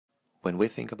When we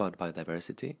think about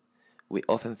biodiversity, we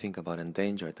often think about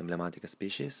endangered emblematic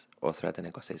species or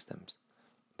threatened ecosystems.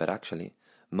 But actually,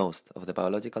 most of the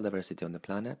biological diversity on the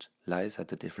planet lies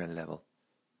at a different level.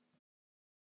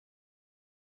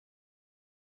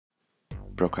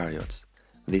 Prokaryotes,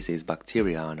 this is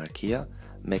bacteria and archaea,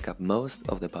 make up most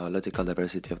of the biological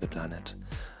diversity of the planet.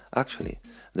 Actually,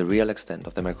 the real extent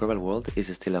of the microbial world is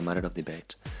still a matter of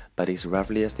debate, but is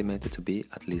roughly estimated to be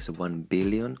at least 1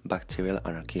 billion bacterial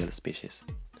and archaeal species.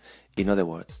 In other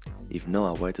words, if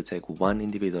Noah were to take one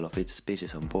individual of each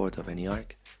species on board of any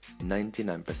ark,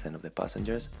 99% of the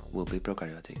passengers will be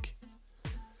prokaryotic.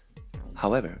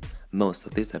 However, most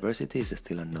of this diversity is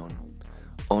still unknown.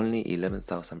 Only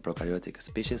 11,000 prokaryotic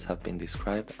species have been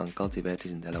described and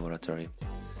cultivated in the laboratory.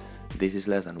 This is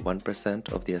less than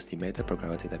 1% of the estimated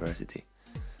prokaryotic diversity.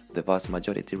 The vast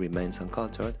majority remains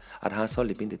uncultured and has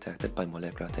only been detected by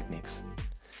molecular techniques.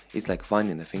 It's like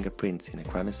finding the fingerprints in a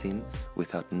crime scene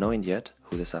without knowing yet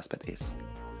who the suspect is.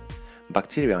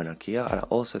 Bacteria and archaea are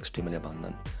also extremely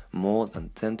abundant, more than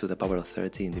 10 to the power of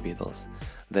 30 individuals.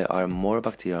 There are more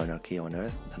bacteria and archaea on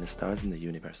Earth than stars in the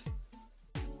universe.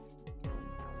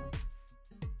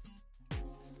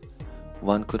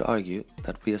 One could argue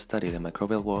that we study the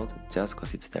microbial world just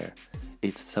because it's there.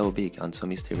 It's so big and so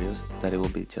mysterious that it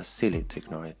would be just silly to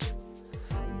ignore it.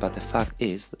 But the fact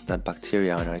is that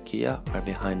bacteria and archaea are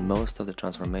behind most of the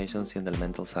transformations in the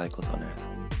elemental cycles on Earth.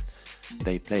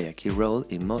 They play a key role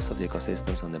in most of the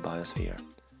ecosystems on the biosphere.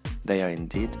 They are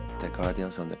indeed the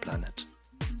guardians of the planet.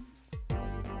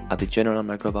 At the General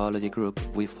Microbiology group,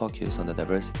 we focus on the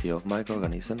diversity of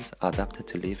microorganisms adapted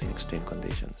to live in extreme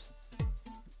conditions.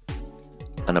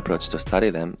 An approach to study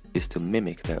them is to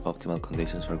mimic their optimal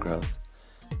conditions for growth.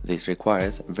 This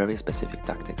requires very specific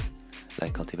tactics,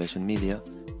 like cultivation media,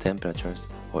 temperatures,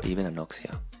 or even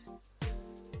anoxia.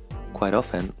 Quite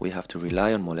often, we have to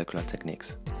rely on molecular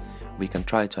techniques. We can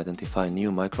try to identify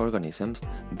new microorganisms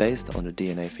based on their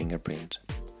DNA fingerprint.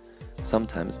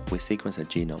 Sometimes we sequence their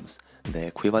genomes, the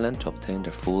equivalent to obtain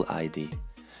their full ID.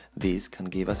 This can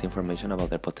give us information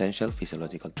about their potential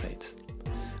physiological traits.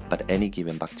 But any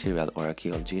given bacterial or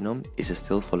archaeal genome is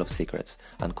still full of secrets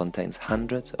and contains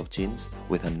hundreds of genes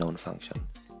with unknown function.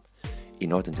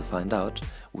 In order to find out,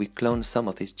 we clone some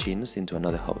of these genes into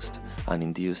another host and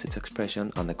induce its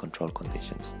expression under controlled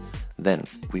conditions. Then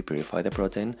we purify the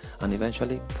protein and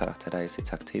eventually characterize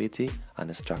its activity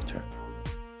and structure.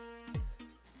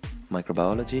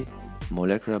 Microbiology,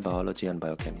 molecular biology, and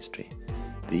biochemistry.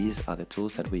 These are the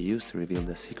tools that we use to reveal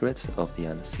the secrets of the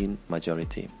unseen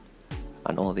majority.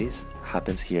 And all this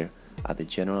happens here at the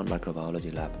General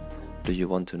Microbiology Lab. Do you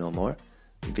want to know more?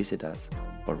 Visit us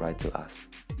or write to us.